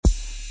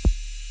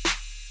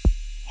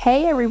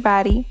Hey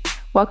everybody,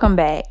 welcome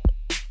back.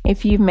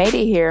 If you've made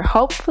it here,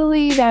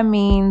 hopefully that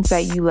means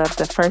that you loved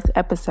the first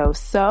episode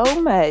so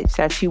much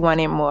that you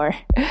wanted more.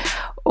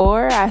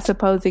 Or I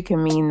suppose it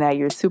can mean that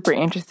you're super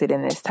interested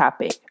in this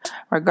topic.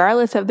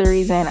 Regardless of the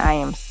reason, I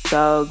am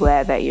so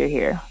glad that you're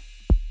here.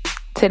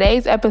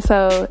 Today's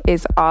episode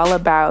is all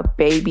about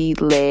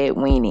baby-led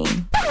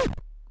weaning.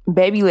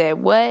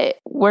 Baby-led what?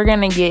 We're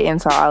going to get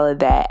into all of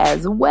that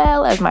as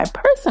well as my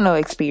personal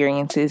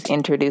experiences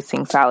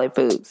introducing solid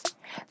foods.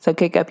 So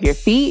kick up your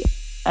feet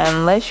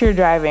unless you're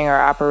driving or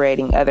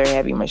operating other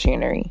heavy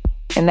machinery.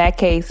 In that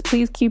case,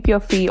 please keep your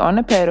feet on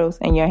the pedals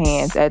and your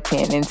hands at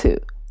 10 and 2.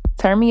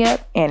 Turn me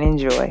up and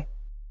enjoy.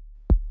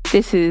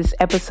 This is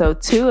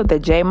episode 2 of the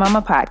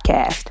Mommma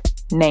podcast,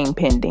 name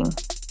pending.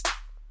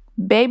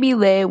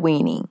 Baby-led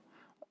weaning,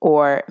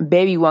 or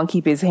baby won't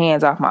keep his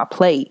hands off my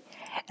plate,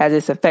 as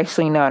it's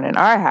affectionately known in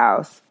our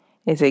house,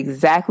 is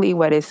exactly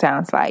what it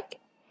sounds like.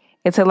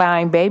 It's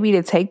allowing baby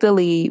to take the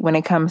lead when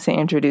it comes to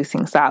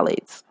introducing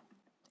solids.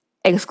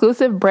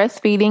 Exclusive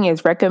breastfeeding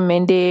is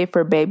recommended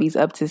for babies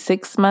up to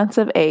 6 months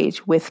of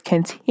age, with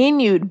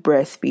continued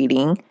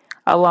breastfeeding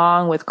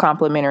along with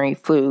complementary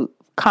foods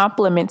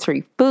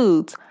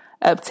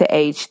up to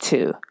age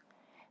 2.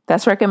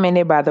 That's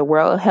recommended by the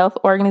World Health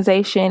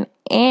Organization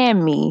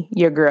and me,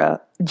 your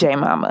girl,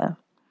 Mommma.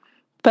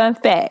 Fun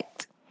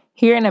fact.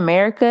 Here in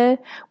America,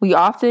 we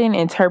often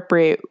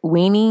interpret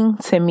weaning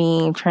to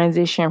mean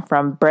transition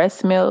from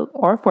breast milk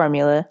or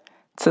formula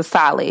to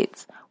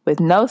solids with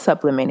no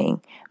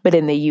supplementing. But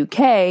in the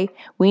UK,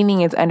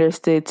 weaning is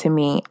understood to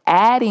mean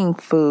adding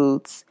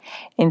foods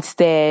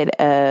instead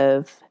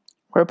of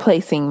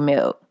replacing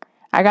milk.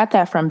 I got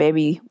that from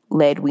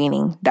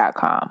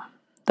babyledweaning.com.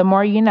 The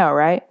more you know,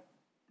 right?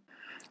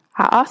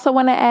 I also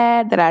want to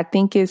add that I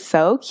think it's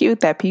so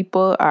cute that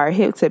people are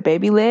hip to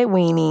baby-led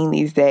weaning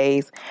these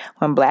days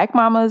when Black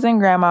mamas and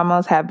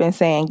grandmamas have been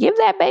saying, give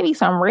that baby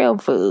some real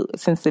food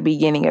since the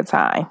beginning of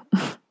time.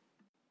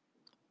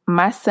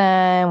 My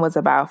son was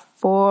about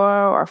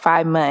 4 or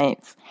 5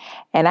 months,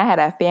 and I had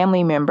a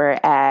family member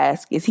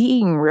ask, is he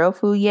eating real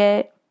food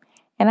yet?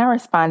 And I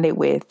responded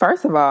with,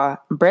 first of all,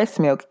 breast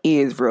milk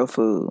is real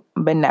food,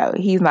 but no,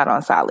 he's not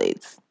on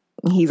solids.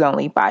 He's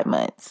only 5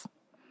 months.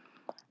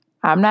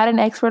 I'm not an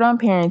expert on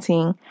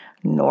parenting,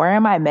 nor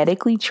am I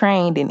medically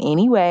trained in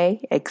any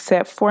way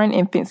except for an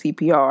infant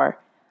CPR,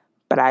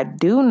 but I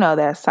do know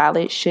that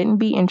solids shouldn't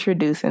be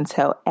introduced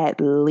until at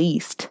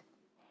least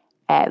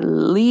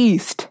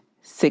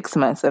 6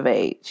 months of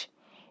age.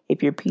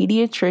 If your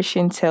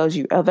pediatrician tells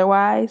you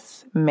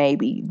otherwise,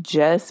 maybe,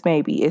 just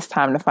maybe, it's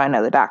time to find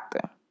another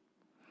doctor.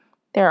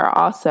 There are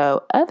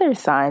also other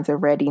signs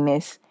of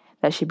readiness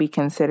that should be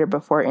considered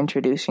before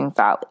introducing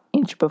solids.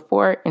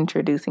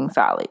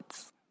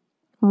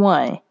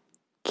 1.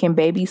 Can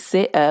baby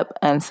sit up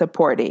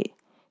unsupported?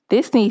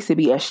 This needs to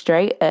be a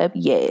straight up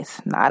yes,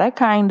 not a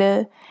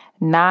kinda,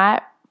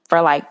 not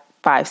for like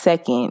 5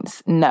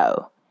 seconds.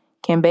 No.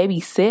 Can baby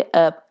sit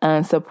up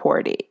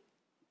unsupported?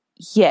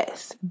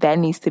 Yes, that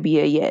needs to be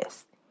a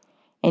yes.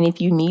 And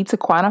if you need to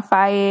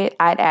quantify it,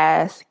 I'd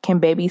ask, can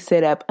baby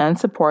sit up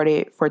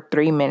unsupported for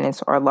 3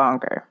 minutes or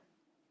longer?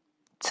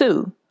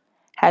 2.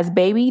 Has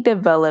baby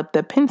developed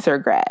the pincer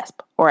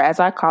grasp, or as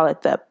I call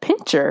it, the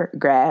pincher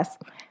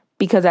grasp?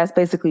 Because that's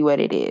basically what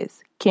it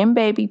is. Can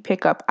baby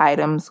pick up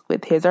items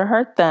with his or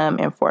her thumb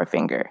and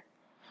forefinger?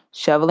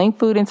 Shoveling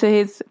food into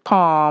his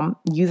palm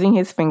using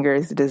his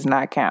fingers does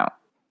not count.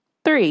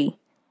 3.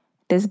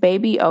 Does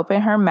baby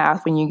open her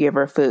mouth when you give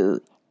her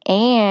food?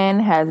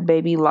 And has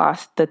baby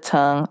lost the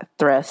tongue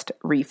thrust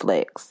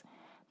reflex?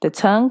 The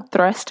tongue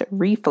thrust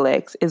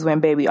reflex is when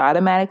baby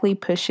automatically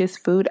pushes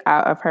food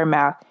out of her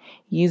mouth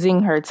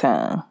using her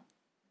tongue.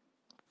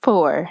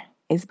 4.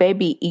 Is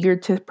baby eager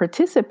to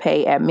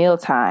participate at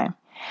mealtime?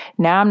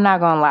 Now, I'm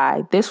not going to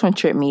lie. This one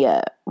tripped me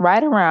up.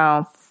 Right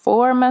around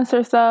 4 months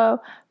or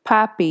so,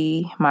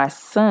 Poppy, my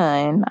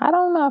son, I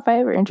don't know if I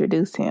ever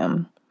introduced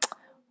him.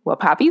 Well,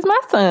 Poppy's my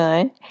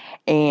son.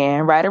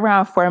 And right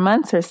around 4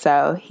 months or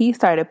so, he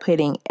started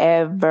putting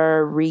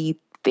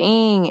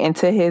everything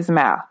into his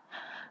mouth.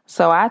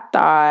 So I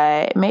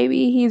thought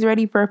maybe he's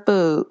ready for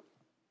food.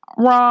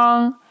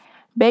 Wrong.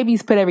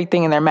 Babies put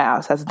everything in their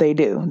mouths. That's what they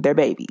do. They're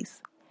babies.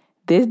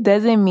 This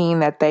doesn't mean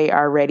that they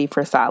are ready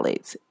for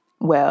solids.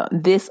 Well,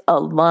 this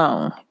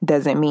alone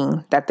doesn't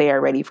mean that they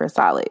are ready for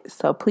solids.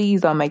 So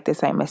please don't make the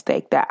same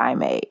mistake that I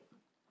made.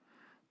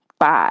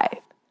 5.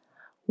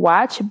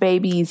 Watch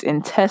baby's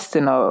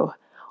intestinal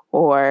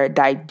or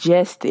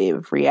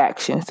digestive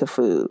reactions to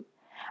food.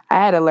 I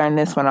had to learn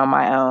this one on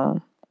my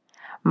own.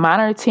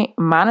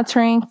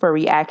 Monitoring for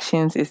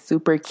reactions is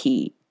super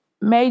key.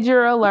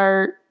 Major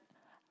alert.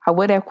 I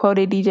would have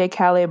quoted DJ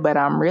Khaled, but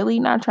I'm really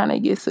not trying to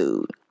get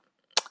sued.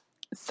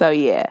 So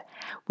yeah,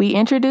 we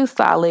introduced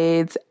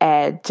solids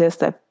at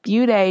just a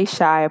few days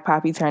shy of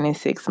Poppy turning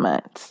 6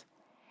 months.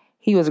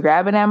 He was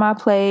grabbing at my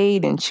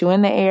plate and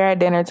chewing the air at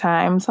dinner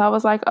time, so I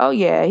was like, oh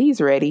yeah, he's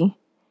ready.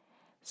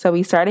 So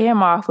we started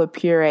him off with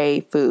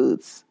pureed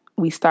foods.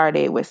 We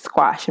started with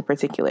squash in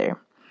particular.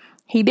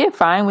 He did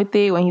fine with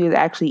it when he was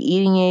actually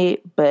eating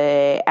it,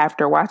 but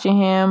after watching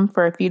him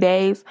for a few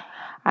days,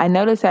 I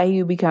noticed that he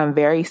would become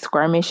very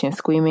squirmish and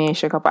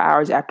squeamish a couple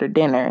hours after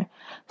dinner.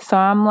 So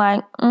I'm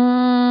like,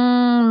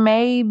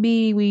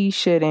 maybe we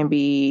shouldn't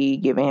be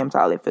giving him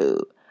solid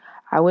food.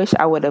 I wish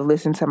I would have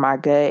listened to my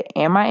gut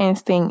and my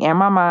instinct and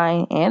my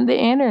mind and the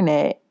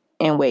internet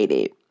and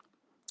waited.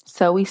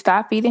 So we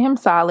stopped feeding him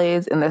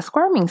solids and the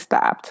squirming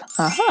stopped.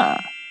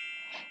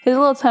 His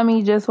little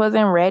tummy just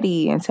wasn't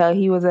ready until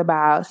he was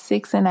about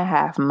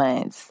 6.5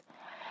 months.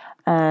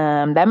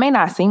 That may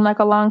not seem like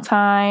a long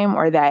time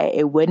or that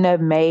it wouldn't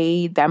have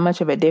made that much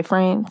of a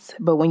difference,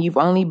 but when you've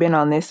only been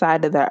on this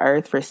side of the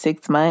earth for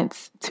 6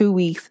 months, 2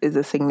 weeks is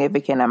a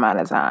significant amount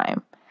of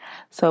time.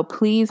 So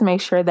please make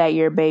sure that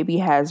your baby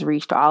has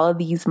reached all of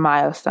these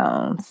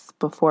milestones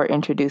before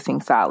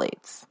introducing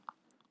solids.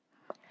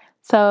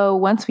 So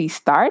once we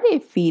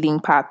started feeding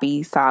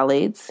Poppy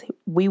solids,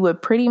 we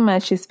would pretty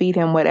much just feed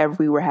him whatever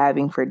we were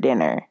having for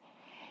dinner.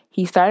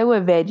 He started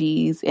with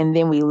veggies, and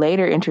then we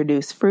later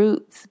introduced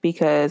fruits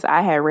because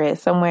I had read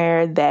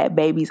somewhere that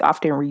babies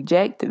often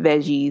reject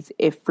veggies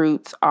if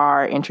fruits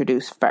are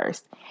introduced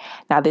first.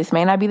 Now, this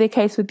may not be the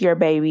case with your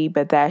baby,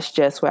 but that's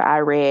just what I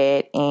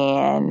read,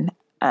 and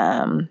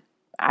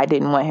I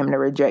didn't want him to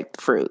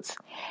reject fruits.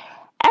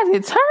 As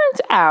it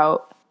turns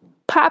out,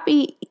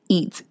 Poppy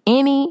eats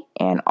any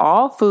and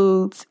all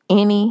foods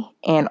any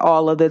and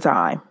all of the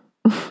time.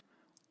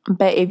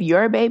 But if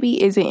your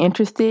baby isn't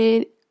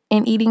interested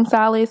in eating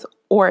solids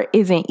or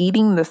isn't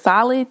eating the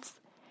solids,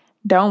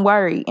 don't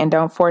worry and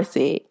don't force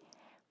it.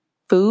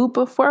 Food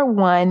before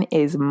 1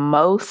 is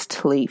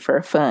mostly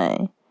for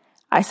fun.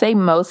 I say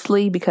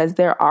mostly because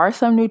there are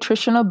some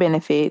nutritional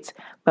benefits,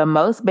 but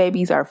most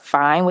babies are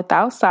fine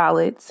without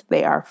solids.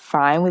 They are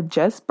fine with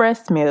just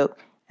breast milk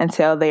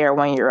until they are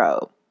 1 year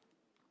old.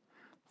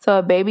 So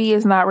a baby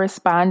is not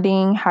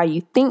responding how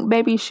you think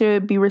babies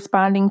should be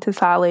responding to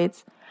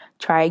solids.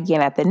 Try again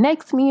at the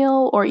next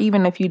meal or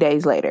even a few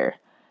days later.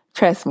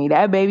 Trust me,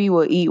 that baby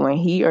will eat when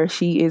he or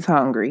she is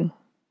hungry.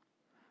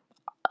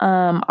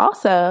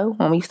 Also,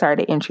 when we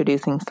started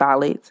introducing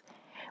solids,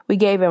 we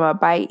gave him a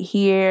bite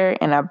here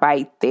and a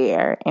bite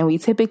there, and we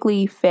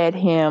typically fed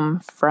him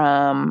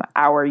from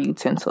our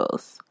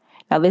utensils.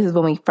 Now, this is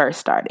when we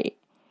first started.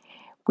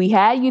 We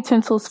had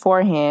utensils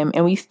for him,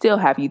 and we still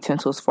have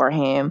utensils for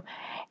him,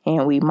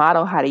 and we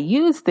model how to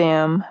use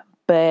them,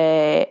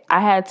 but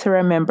I had to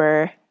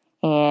remember,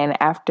 and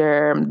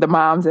after the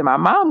moms in my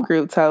mom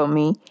group told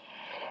me,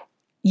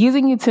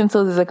 using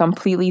utensils is a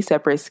completely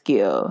separate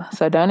skill,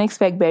 so don't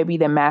expect baby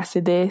to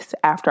master this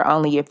after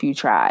only a few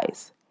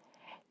tries.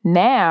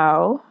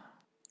 Now,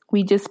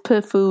 we just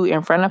put food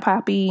in front of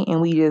Poppy and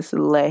we just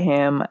let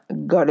him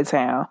go to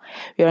town.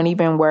 We don't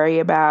even worry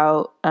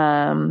about,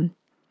 we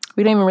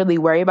don't even really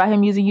worry about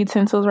him using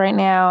utensils right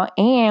now,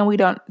 and we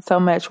don't so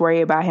much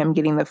worry about him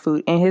getting the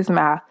food in his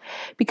mouth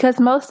because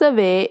most of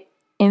it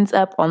ends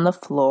up on the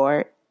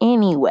floor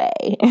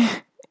anyway.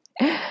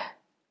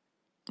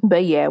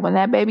 But yeah, when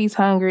that baby's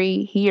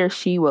hungry, he or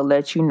she will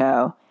let you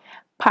know.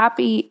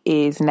 Poppy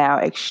is now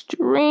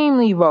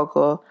extremely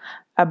vocal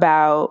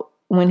about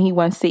when he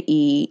wants to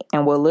eat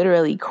and will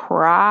literally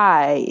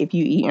cry if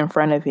you eat in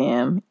front of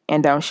him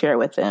and don't share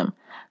with him.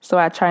 So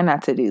I try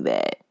not to do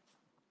that.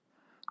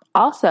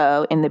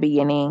 Also, in the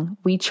beginning,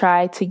 we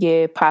tried to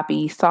give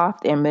Poppy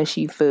soft and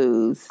mushy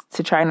foods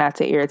to try not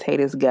to irritate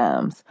his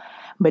gums.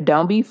 But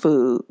don't be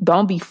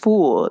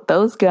fooled.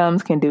 Those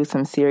gums can do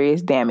some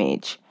serious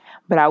damage.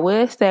 But I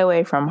would stay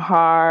away from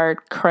hard,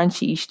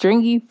 crunchy,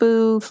 stringy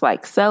foods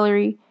like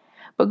celery.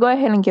 But go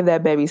ahead and give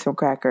that baby some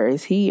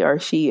crackers. He or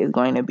she is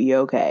going to be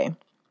okay.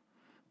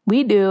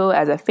 We do,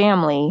 as a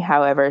family,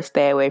 however,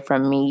 stay away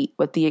from meat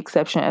with the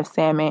exception of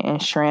salmon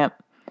and shrimp.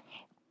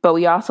 But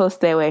we also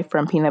stay away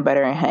from peanut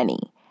butter and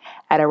honey.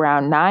 At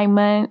around 9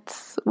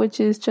 months, which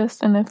is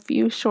just in a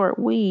few short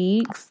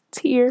weeks,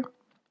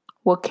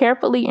 we'll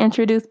carefully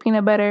introduce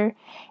peanut butter,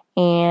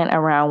 and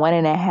around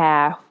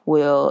 1.5,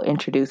 we'll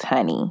introduce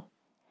honey.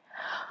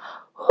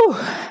 Whew,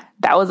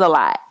 that was a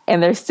lot,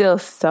 and there's still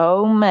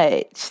so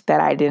much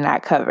that I did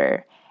not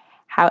cover.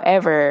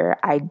 However,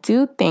 I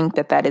do think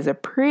that is a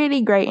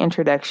pretty great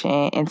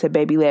introduction into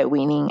baby-led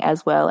weaning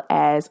as well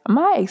as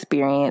my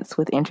experience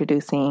with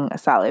introducing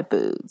solid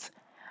foods.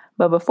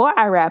 But before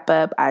I wrap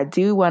up, I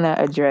do want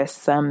to address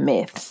some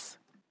myths.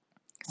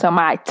 So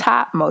my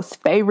top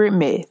most favorite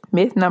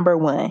myth number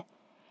 1,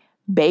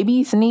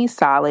 babies need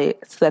solid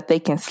so that they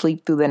can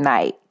sleep through the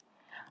night.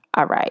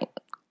 All right,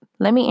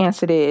 let me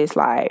answer this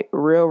like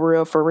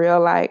real for real,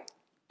 like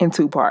in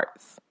 2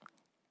 parts.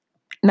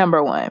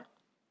 Number 1.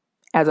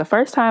 As a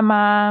first-time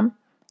mom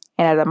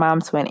and as a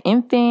mom to an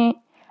infant,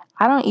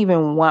 I don't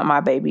even want my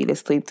baby to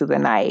sleep through the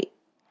night.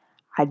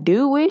 I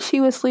do wish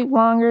he would sleep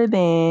longer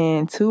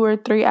than 2 or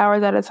 3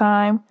 hours at a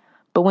time,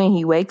 but when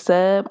he wakes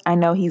up, I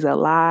know he's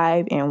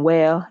alive and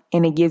well,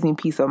 and it gives me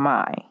peace of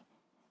mind.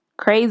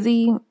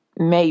 Crazy?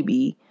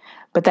 Maybe,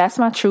 but that's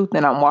my truth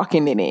and I'm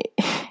walking in it.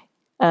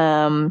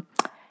 Number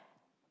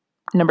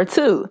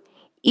 2,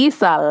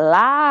 It's a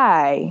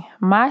lie.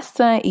 My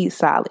son eats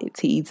solids.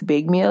 He eats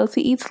big meals.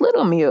 He eats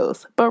little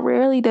meals. But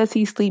rarely does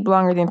he sleep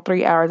longer than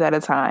 3 hours at a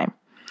time.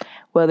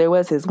 Well, there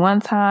was his one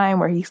time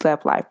where he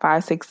slept like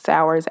 5-6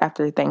 hours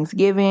after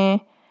Thanksgiving.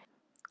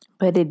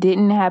 But it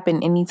didn't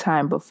happen any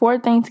time before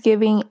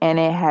Thanksgiving, and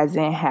it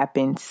hasn't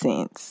happened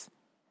since.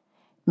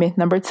 Myth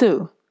number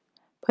 2.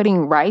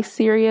 Putting rice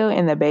cereal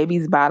in the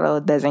baby's bottle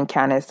doesn't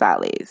count as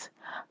solids.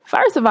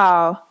 First of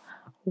all,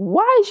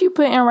 why is you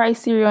putting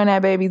rice cereal in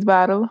that baby's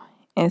bottle?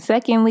 And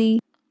secondly,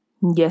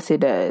 yes,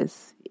 it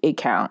does. It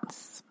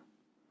counts.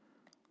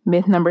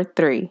 Myth number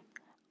 3.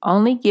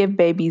 Only give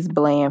babies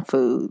bland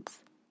foods.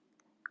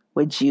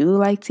 Would you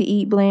like to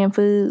eat bland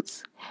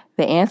foods?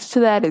 The answer to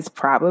that is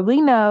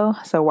probably no.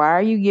 So why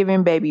are you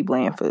giving baby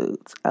bland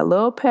foods? A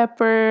little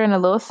pepper and a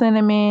little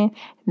cinnamon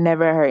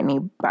never hurt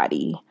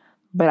anybody.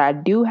 But I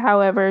do,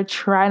 however,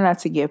 try not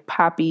to give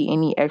Poppy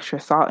any extra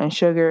salt and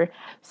sugar.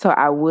 So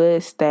I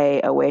would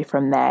stay away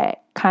from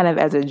that, kind of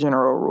as a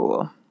general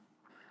rule.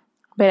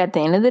 But at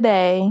the end of the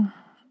day,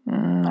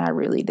 I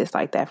really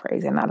dislike that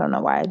phrase, and I don't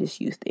know why I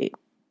just used it.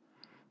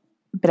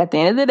 But at the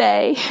end of the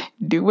day,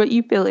 do what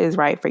you feel is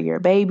right for your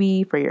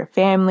baby, for your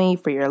family,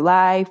 for your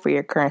life, for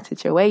your current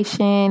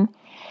situation.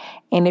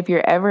 And if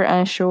you're ever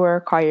unsure,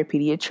 call your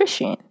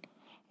pediatrician.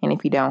 And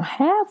if you don't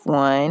have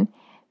one,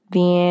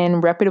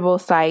 then reputable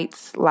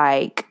sites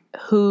like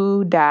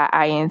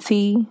WHO.int,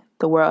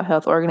 the World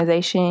Health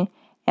Organization,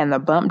 and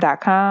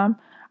thebump.com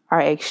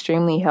are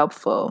extremely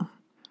helpful.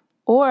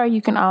 Or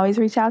you can always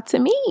reach out to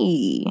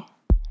me.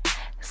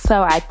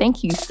 So I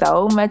thank you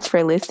so much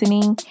for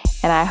listening,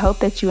 and I hope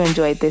that you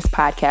enjoyed this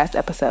podcast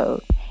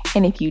episode.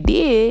 And if you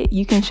did,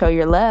 you can show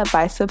your love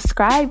by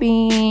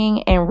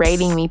subscribing and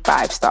rating me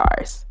 5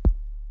 stars.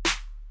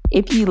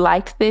 If you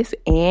liked this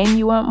and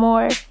you want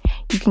more,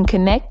 you can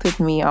connect with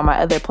me on my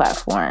other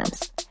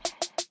platforms.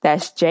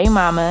 That's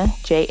Mommma,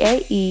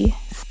 JAE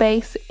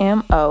space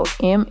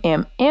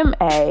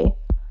MOMMMA,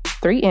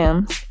 3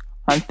 M's,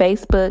 on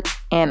Facebook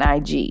and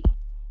IG,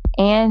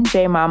 and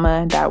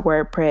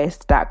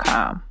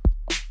jmomma.wordpress.com.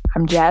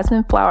 I'm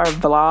Jasmine Flower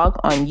Vlog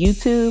on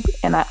YouTube,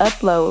 and I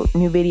upload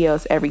new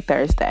videos every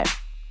Thursday.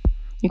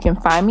 You can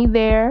find me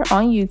there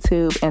on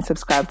YouTube and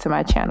subscribe to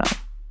my channel.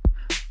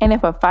 And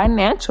if a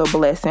financial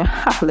blessing,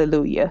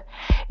 hallelujah,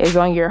 is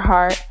on your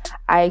heart,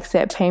 I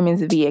accept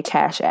payments via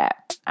Cash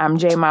App. I'm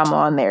Mommma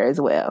on there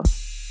as well.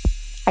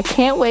 I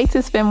can't wait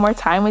to spend more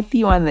time with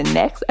you on the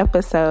next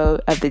episode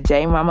of the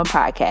Mommma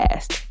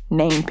podcast,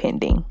 name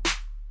pending.